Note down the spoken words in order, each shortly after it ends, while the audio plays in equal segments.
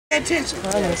Attention.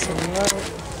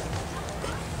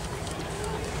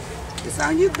 It's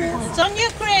on you, Chris. It's on you,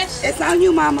 Chris. It's on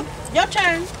you, Mama. Your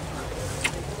turn.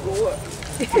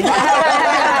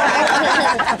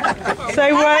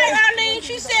 Say what? All right, Arlene,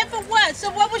 she said for what? So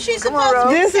what was she supposed to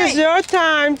This say? is your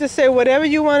time to say whatever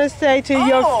you want to say to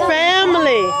your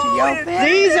family. To your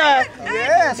family. These are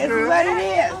This is what it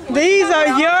is. these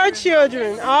are your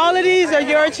children. All of these are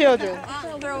your children.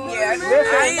 Yes,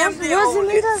 I am the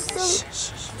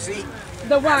oldest. See,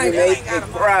 The wife. you make me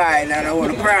cry, and I don't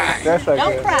want to cry. That's right.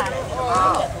 Don't cry.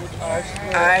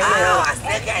 I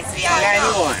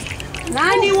am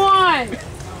 91.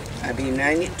 I'll be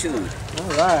 92 All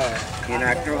right. in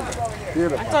October.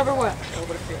 Beautiful. October what?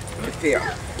 The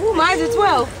 5th. Ooh, mine's at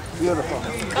 12. Beautiful.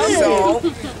 So,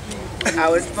 I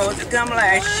was supposed to come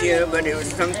last year, but it was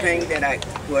something that I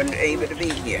wasn't able to be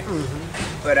here.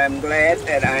 But I'm glad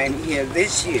that I'm here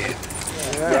this year.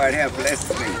 God have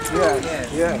blessed me.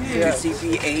 To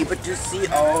be able to see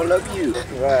all of you.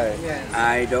 Right.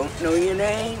 I don't know your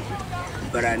name,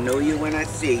 but I know you when I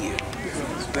see you.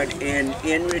 But in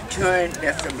return,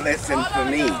 that's a blessing for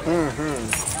me.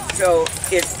 So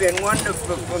it's been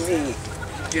wonderful for me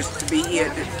just to be here,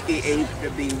 to be able to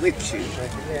be with you.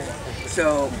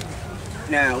 So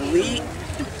now we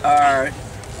are,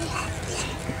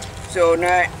 so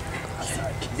now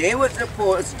they were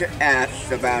supposed to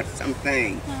ask about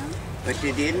something, but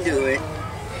they didn't do it.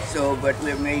 So, but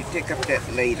we may pick up that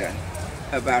later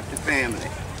about the family.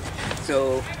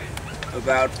 So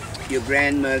about your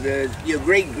grandmothers, your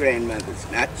great-grandmothers,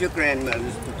 not your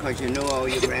grandmothers, because you know all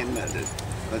your grandmothers.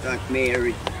 Because Aunt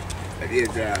Mary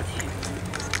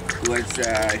was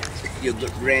your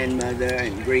grandmother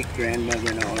and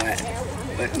great-grandmother and all that.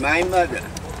 But my mother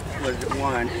was the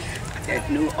one that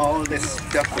knew all this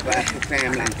stuff about the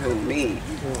family and told me.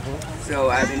 So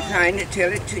I've been trying to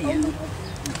tell it to you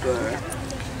for,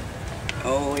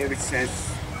 ever since,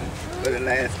 for the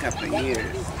last couple of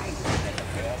years.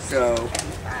 So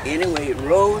anyway,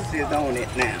 Rose is on it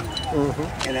now,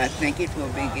 and I think it will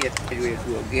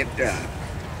get done.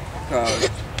 Because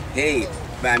hey,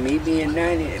 by me being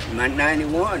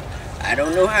 91, I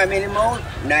don't know how many more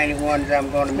 91s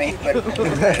I'm going to make, but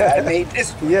I made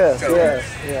this one. Yes, so,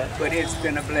 yes. But it's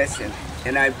been a blessing,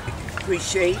 and I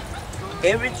appreciate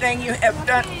everything you have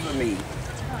done for me.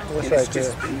 And it's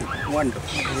just been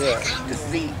wonderful to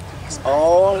see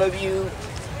all of you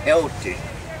healthy.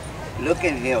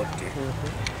 Looking healthy.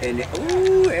 And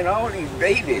ooh, and all these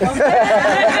babies.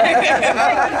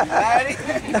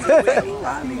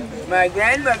 My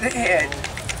grandmother had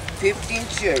 15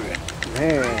 children.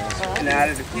 Man. And out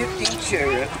of the 15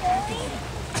 children,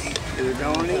 there was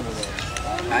only,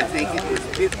 I think it was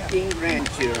 15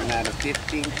 grandchildren out of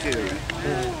 15 children.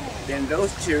 Then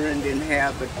those children didn't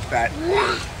have but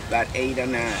about 8 or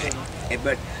 9.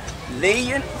 But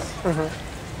Lillian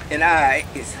and I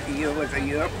was a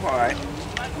year apart,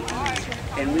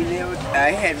 and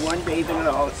I had one baby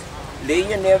lost.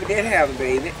 Lillian never did have a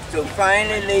baby, so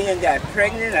finally Lillian got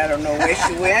pregnant. I don't know where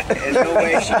she went, and know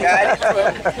where she got it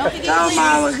from.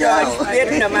 Mama started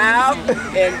spitting them out,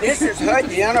 and this is her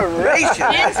generation.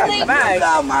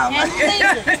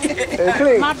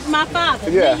 My father,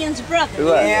 Lillian's brother.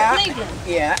 Cleveland.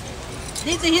 Yeah.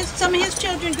 These are some of his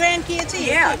children, grandkids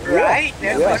here. Yeah, right.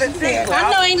 That's what I think. I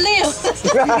know he lives.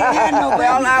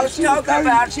 Well, I was talking about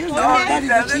all these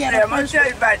others there. I'm going to tell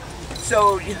you about.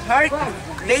 So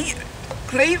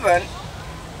Cleveland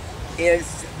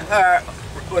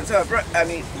was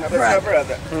her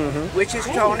brother, which is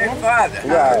Tony's father.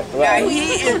 Now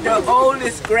he is the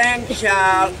oldest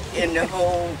grandchild in the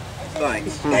whole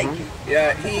bunch.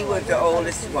 Yeah, he was the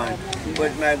oldest one.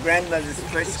 Was my grandmother's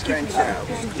first grandchild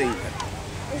was Cleveland.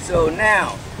 So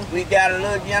now, we got a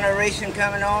little generation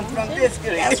coming on from this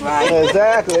kid. That's right.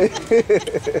 Exactly.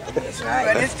 That's right.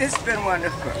 But it's just been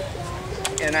wonderful.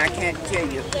 And I can't tell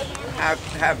you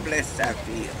how blessed I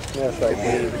feel to be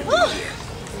able to be here.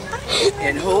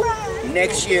 And hope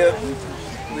next year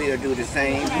we'll do the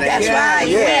same thing. That's right.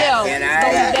 Yeah. And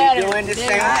I'll be doing the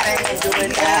same thing and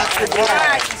doing that.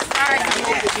 I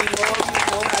hope to be more people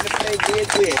know how to play good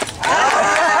with.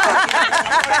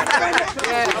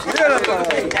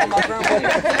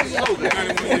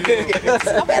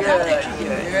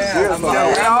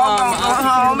 We're all going to go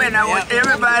home, and I want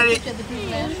everybody,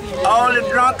 all the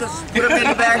drunkards, put them in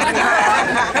the back of the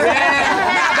car.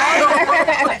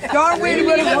 Don't wait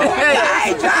with him. So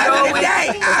we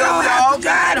all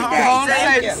got home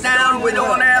safe and sound. We don't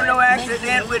want to have no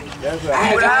accident with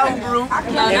our group. And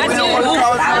we don't want to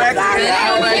cause no accident.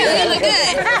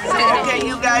 Okay,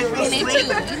 you guys be sweet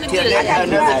till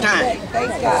another time.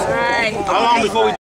 All right. How long before we